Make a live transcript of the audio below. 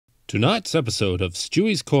Tonight's episode of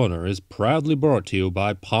Stewie's Corner is proudly brought to you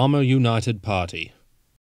by Palmer United Party.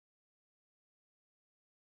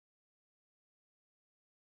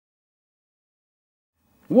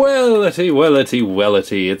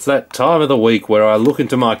 Wellity, it's that time of the week where I look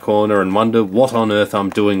into my corner and wonder what on earth I'm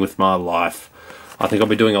doing with my life. I think I'll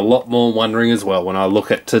be doing a lot more wondering as well when I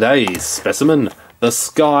look at today's specimen, the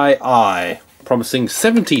Sky Eye, promising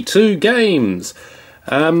 72 games.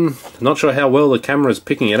 Not sure how well the camera's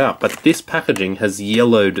picking it up, but this packaging has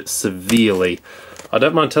yellowed severely. I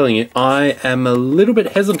don't mind telling you, I am a little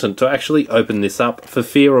bit hesitant to actually open this up for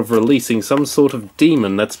fear of releasing some sort of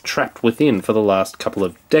demon that's trapped within for the last couple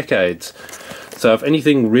of decades. So if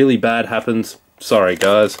anything really bad happens, sorry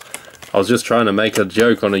guys. I was just trying to make a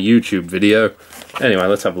joke on a YouTube video. Anyway,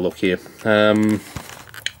 let's have a look here.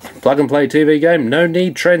 Plug and play TV game, no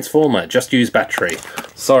need transformer, just use battery.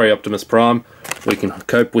 Sorry Optimus Prime, we can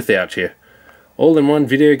cope without you. All-in-one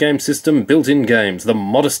video game system, built-in games, the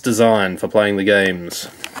modest design for playing the games.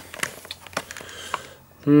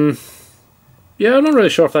 Yeah, I'm not really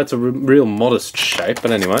sure if that's a real modest shape,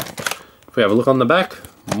 but anyway. If we have a look on the back,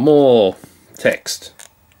 more text.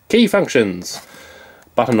 Key functions.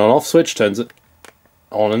 Button on-off switch turns it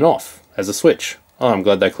on and off as a switch. Oh, I'm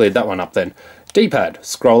glad they cleared that one up then. D-pad,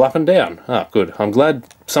 scroll up and down. Ah, good. I'm glad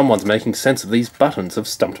someone's making sense of these buttons. Have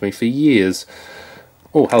stumped me for years.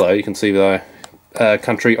 Oh, hello, you can see the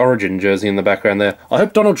country origin jersey in the background there. I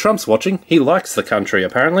hope Donald Trump's watching. He likes the country,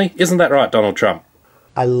 apparently. Isn't that right, Donald Trump?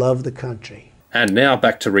 I love the country. And now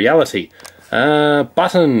back to reality.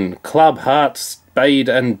 Button, club, heart, spade,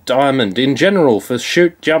 and diamond. In general, for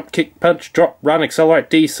shoot, jump, kick, punch, drop, run, accelerate,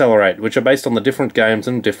 decelerate, which are based on the different games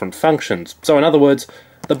and different functions. So in other words,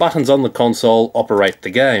 the buttons on the console operate the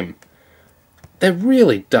game. They've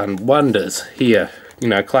really done wonders here, you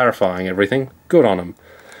know, clarifying everything. Good on them.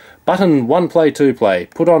 Button 1 play, 2 play.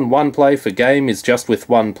 Put on 1 play for game is just with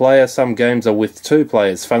 1 player. Some games are with 2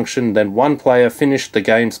 players function, then 1 player finished the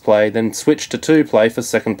game's play, then switch to 2 play for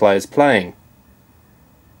second players playing.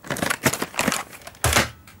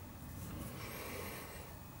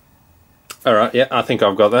 Alright, yeah, I think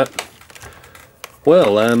I've got that.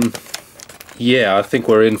 Well, yeah, I think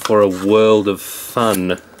we're in for a world of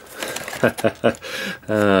fun.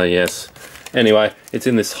 Yes. Anyway, it's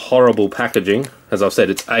in this horrible packaging. As I've said,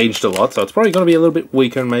 it's aged a lot, so it's probably going to be a little bit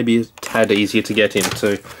weaker and maybe a tad easier to get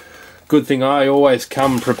into. Good thing I always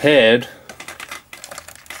come prepared.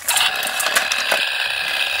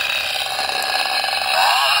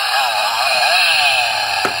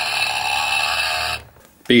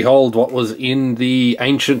 Behold what was in the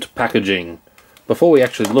ancient packaging. Before we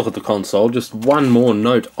actually look at the console, just one more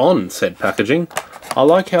note on said packaging. I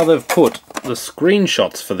like how they've put the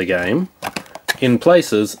screenshots for the game in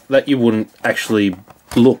places that you wouldn't actually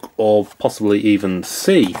look or possibly even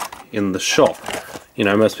see in the shop. You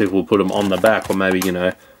know, most people will put them on the back or maybe, you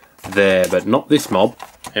know, there, but not this mob.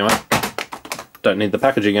 Anyway, don't need the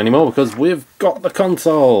packaging anymore because we've got the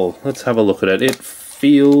console. Let's have a look at it. It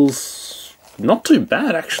feels not too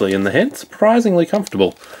bad actually in the hand, surprisingly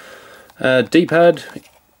comfortable. D-pad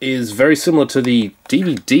is very similar to the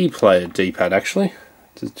DVD player D-pad actually.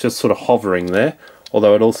 It's just sort of hovering there,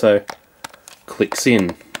 although it also clicks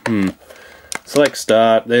in. Select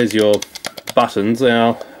start, there's your buttons.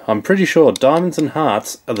 Now, I'm pretty sure diamonds and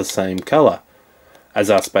hearts are the same colour,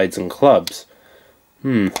 as are spades and clubs.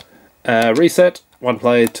 Reset, 1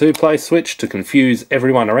 play, 2 play switch to confuse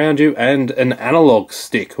everyone around you, and an analog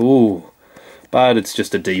stick. Ooh, but it's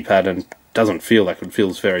just a D-pad and doesn't feel like it,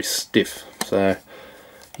 feels very stiff. So,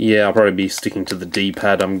 yeah, I'll probably be sticking to the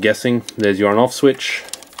D-pad, I'm guessing. There's your on-off switch.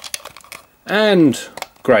 And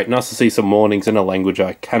great, nice to see some warnings in a language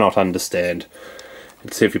I cannot understand.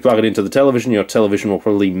 So if you plug it into the television, your television will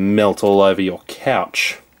probably melt all over your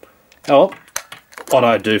couch. Oh, what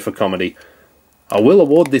I do for comedy. I will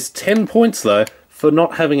award this 10 points though for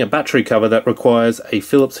not having a battery cover that requires a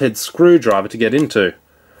Phillips head screwdriver to get into.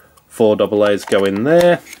 4 AA's go in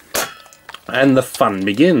there, and the fun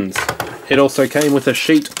begins. It also came with a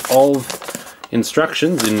sheet of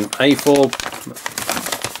instructions in A4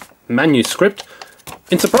 manuscript,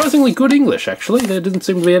 in surprisingly good English, actually. There didn't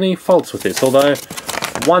seem to be any faults with this, although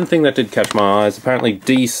one thing that did catch my eyes, apparently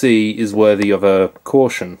DC is worthy of a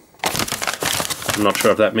caution. I'm not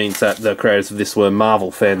sure if that means that the creators of this were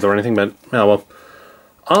Marvel fans or anything, but oh well.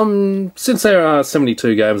 Since there are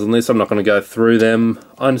 72 games on this, I'm not going to go through them.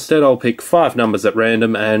 Instead, I'll pick 5 numbers at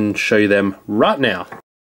random and show you them right now.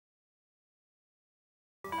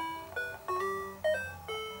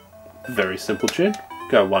 Very simple tune.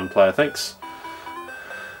 Go 1 player, thanks.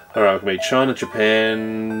 Alright, we'll be China,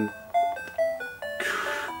 Japan,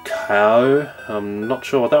 How? I'm not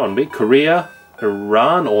sure what that one would be. Korea,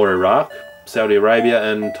 Iran or Iraq, Saudi Arabia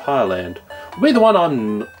and Thailand. Will be the one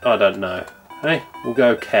I don't know. Hey, we'll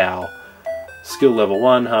go cow. Skill level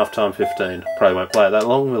 1, half time 15. Probably won't play it that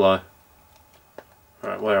long, will I?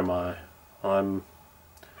 Alright, where am I? I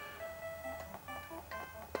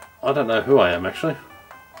don't know who I am, actually.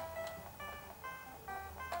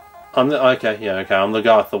 Okay, I'm the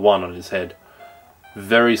guy with the 1 on his head.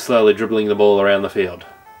 Very slowly dribbling the ball around the field.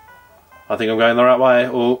 I think I'm going the right way.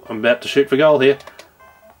 Oh, I'm about to shoot for goal here.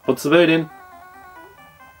 Puts the boot in.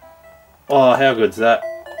 Oh, how good's that?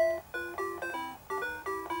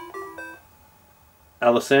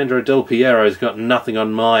 Alessandro Del Piero's got nothing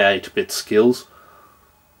on my 8-bit skills.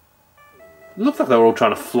 It looked like they were all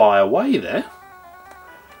trying to fly away there.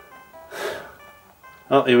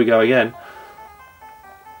 Oh, here we go again.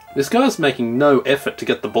 This guy's making no effort to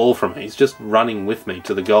get the ball from me. He's just running with me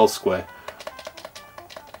to the goal square.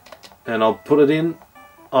 And I'll put it in.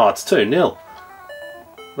 Oh, it's 2-0.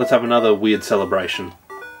 Let's have another weird celebration.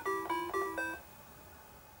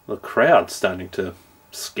 The crowd's starting to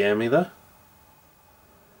scare me though.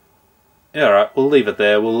 Yeah, alright, we'll leave it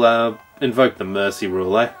there. We'll invoke the mercy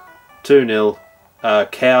rule, eh? 2-0.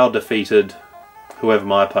 Cow defeated whoever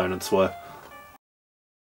my opponents were.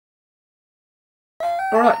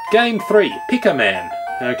 Alright, game 3. Pick a man.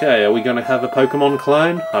 Okay, are we going to have a Pokemon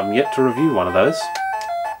clone? I'm yet to review one of those.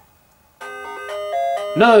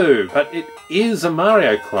 No, but it is a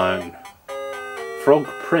Mario clone. Frog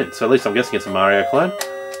Prince. At least I'm guessing it's a Mario clone.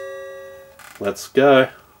 Let's go.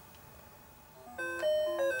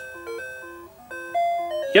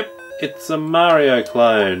 Yep, it's a Mario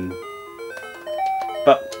clone.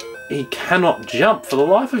 But he cannot jump for the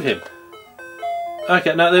life of him.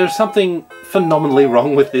 Okay, now there's something phenomenally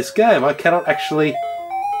wrong with this game. I cannot actually...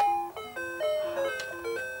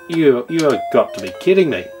 You have got to be kidding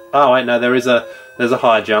me. Oh wait, no, there's a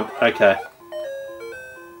high jump. Okay.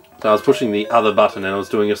 So I was pushing the other button and I was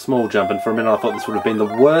doing a small jump, and for a minute I thought this would have been the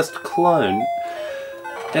worst clone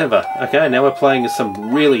ever. Okay, now we're playing as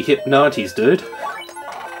some really hip 90s dude.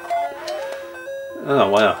 Oh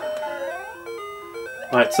wow.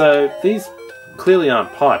 Right, so these clearly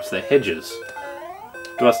aren't pipes, they're hedges.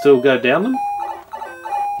 Do I still go down them?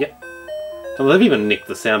 Yep. Well, they've even nicked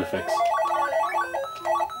the sound effects.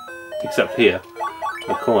 Except here.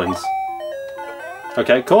 The coins.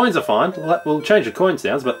 Okay, coins are fine. We'll change the coin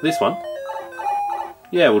sounds, but this one...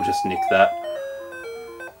 Yeah, we'll just nick that.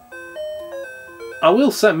 I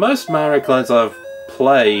will say, most Mario clones I've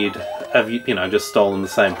played have, you know, just stolen the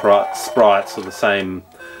same sprites or the same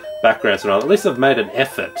backgrounds and all. At least I've made an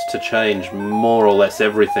effort to change more or less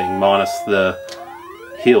everything, minus the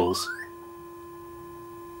hills.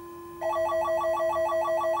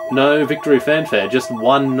 No victory fanfare, just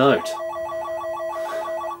one note.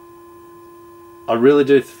 I really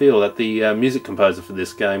do feel that the music composer for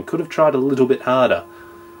this game could have tried a little bit harder.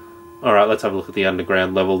 Alright, let's have a look at the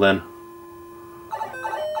underground level then.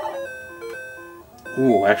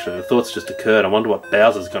 Ooh, actually, the thoughts just occurred. I wonder what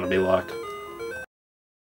Bowser's going to be like.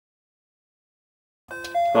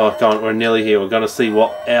 Oh, come on, we're nearly here. We're going to see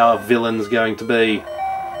what our villain's going to be.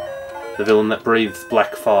 The villain that breathes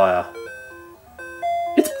black fire.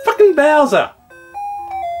 It's fucking Bowser!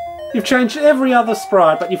 You've changed every other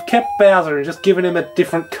sprite, but you've kept Bowser and just given him a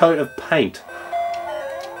different coat of paint.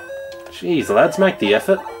 Jeez, lads, make the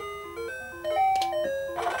effort.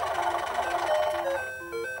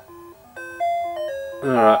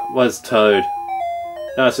 Alright, where's Toad?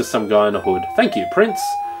 No, it's just some guy in a hood. Thank you, Prince.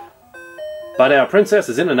 But our princess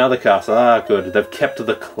is in another castle. Ah, good. They've kept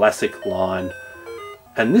the classic line.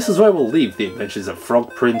 And this is where we'll leave the adventures of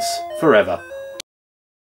Frog Prince forever.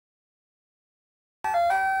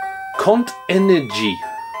 Cont Energy.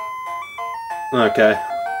 Okay,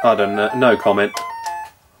 I don't know. No comment.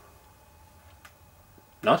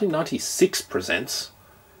 1996 presents.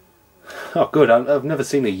 Oh, good. I've never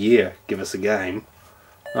seen a year give us a game.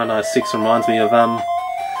 1996 reminds me of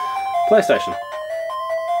PlayStation.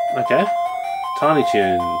 Okay. Tiny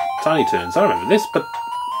Toons. I remember this, but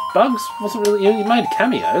Bugs wasn't really... He made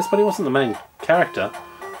cameos, but he wasn't the main character.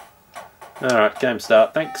 Alright, game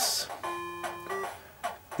start. Thanks.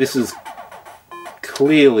 This is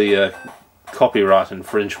clearly a copyright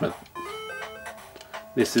infringement.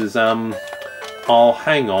 This is, oh,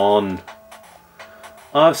 hang on.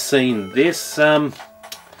 I've seen this,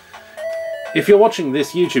 If you're watching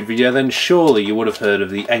this YouTube video, then surely you would have heard of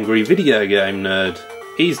the Angry Video Game Nerd.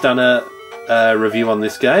 He's done a review on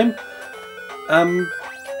this game.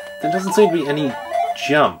 There doesn't seem to be any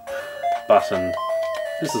jump button.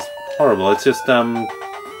 This is horrible. It's just,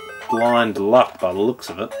 blind luck by the looks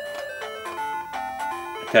of it.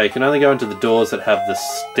 Okay, you can only go into the doors that have the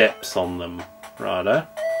steps on them. Righto.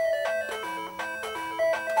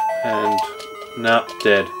 And... no,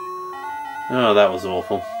 dead. Oh, that was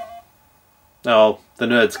awful. Oh, the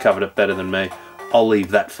nerd's covered it better than me. I'll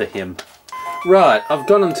leave that for him. Right, I've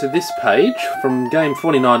gone into this page from game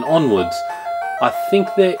 49 onwards. I think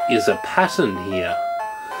there is a pattern here.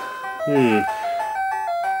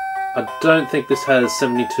 I don't think this has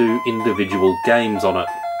 72 individual games on it.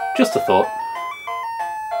 Just a thought.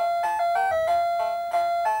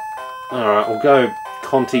 Alright, we'll go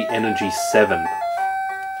Conti Energy 7.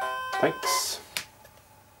 Thanks.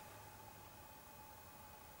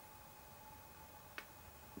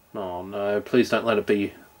 Oh no, please don't let it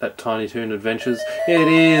be that Tiny Toon Adventures. It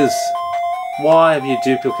is! Why have you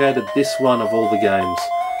duplicated this one of all the games?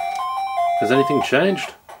 Has anything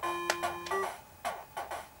changed?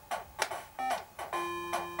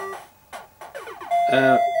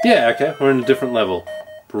 Yeah, okay, we're in a different level.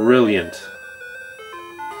 Brilliant.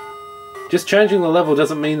 Just changing the level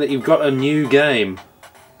doesn't mean that you've got a new game.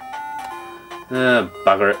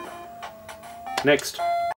 Bugger it. Next.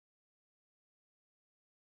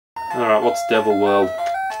 Alright, what's Devil World?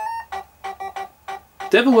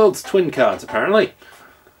 Devil World's twin cards, apparently.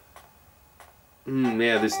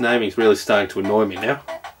 Yeah, this naming's really starting to annoy me now.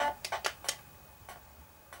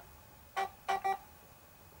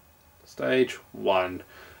 Stage 1.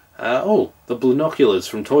 Oh, the binoculars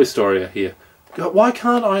from Toy Story are here. God, why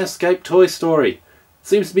can't I escape Toy Story? It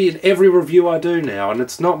seems to be in every review I do now, and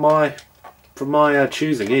it's not from my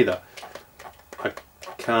choosing either. I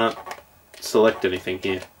can't select anything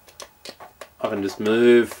here. I can just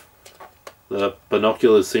move. The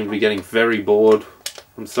binoculars seem to be getting very bored.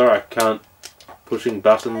 I'm sorry, I can't. Pushing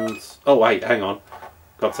buttons. Oh wait, hang on.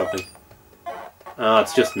 Got something. Ah,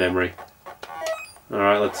 it's just memory.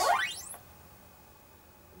 Alright, let's...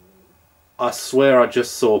 I swear I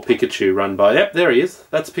just saw Pikachu run by. Yep, there he is.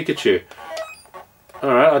 That's Pikachu.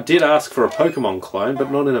 Alright, I did ask for a Pokemon clone,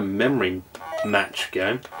 but not in a memory match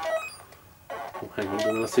game. Oh, hang on,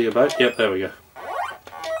 did I see a boat? Yep, there we go.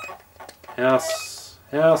 House.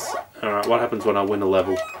 House. Alright, what happens when I win a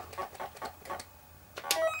level?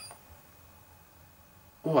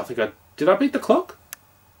 Oh, I think I... Did I beat the clock?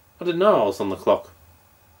 I didn't know I was on the clock.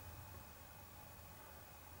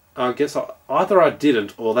 I guess either I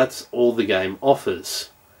didn't, or that's all the game offers.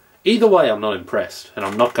 Either way, I'm not impressed, and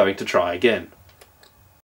I'm not going to try again.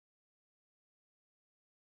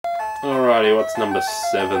 Alrighty, what's number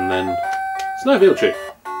 7 then? Snowfield Trip.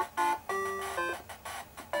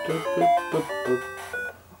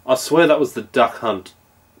 I swear that was the Duck Hunt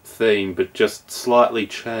theme, but just slightly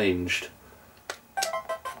changed.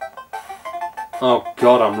 Oh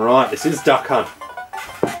god, I'm right, this is Duck Hunt.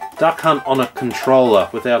 Duck Hunt on a controller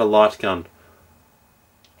without a light gun.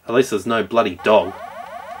 At least there's no bloody dog.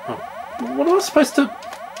 Oh, what am I supposed to...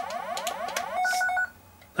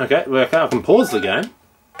 Okay, well, I can pause the game.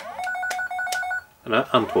 No,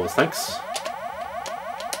 unpause, thanks.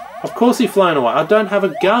 Of course he flown away. I don't have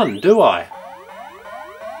a gun, do I?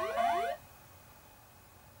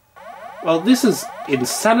 Well, this is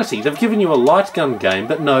insanity. They've given you a light gun game,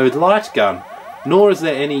 but no light gun. Nor is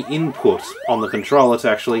there any input on the controller to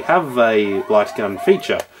actually have a light gun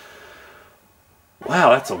feature. Wow,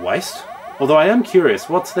 that's a waste. Although I am curious,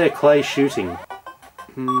 what's their clay shooting?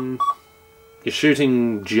 You're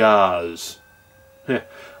shooting jars.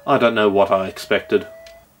 I don't know what I expected.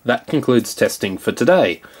 That concludes testing for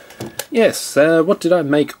today. Yes, what did I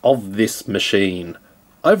make of this machine?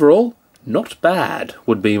 Overall, not bad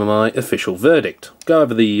would be my official verdict. Go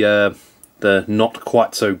over the not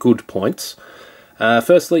quite so good points.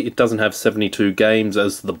 Firstly, it doesn't have 72 games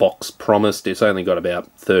as the box promised. It's only got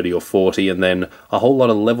about 30 or 40, and then a whole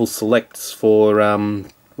lot of level selects for,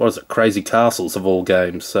 what is it, Crazy Castles of all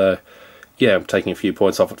games. So, yeah, I'm taking a few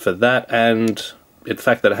points off it for that, and the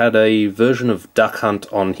fact that it had a version of Duck Hunt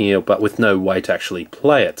on here, but with no way to actually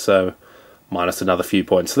play it, so minus another few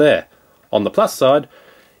points there. On the plus side,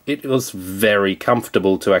 it was very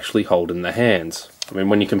comfortable to actually hold in the hands. I mean,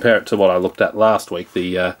 when you compare it to what I looked at last week,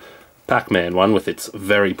 the Pac-Man one with its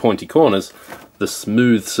very pointy corners, the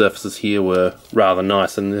smooth surfaces here were rather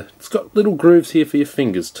nice, and it's got little grooves here for your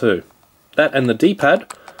fingers too. That and the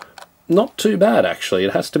D-pad, not too bad actually,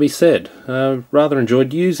 it has to be said. Rather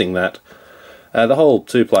enjoyed using that. The whole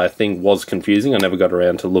two-player thing was confusing. I never got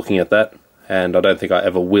around to looking at that, and I don't think I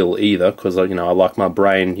ever will either, because I like my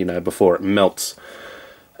brain, before it melts.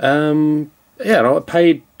 Yeah, I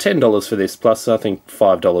paid $10 for this, plus I think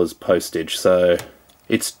 $5 postage, so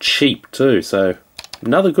it's cheap too, so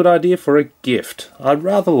another good idea for a gift. I'd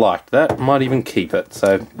rather like that, might even keep it,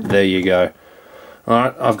 so there you go.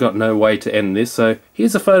 Alright, I've got no way to end this, so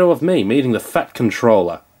here's a photo of me meeting the Fat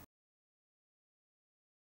Controller.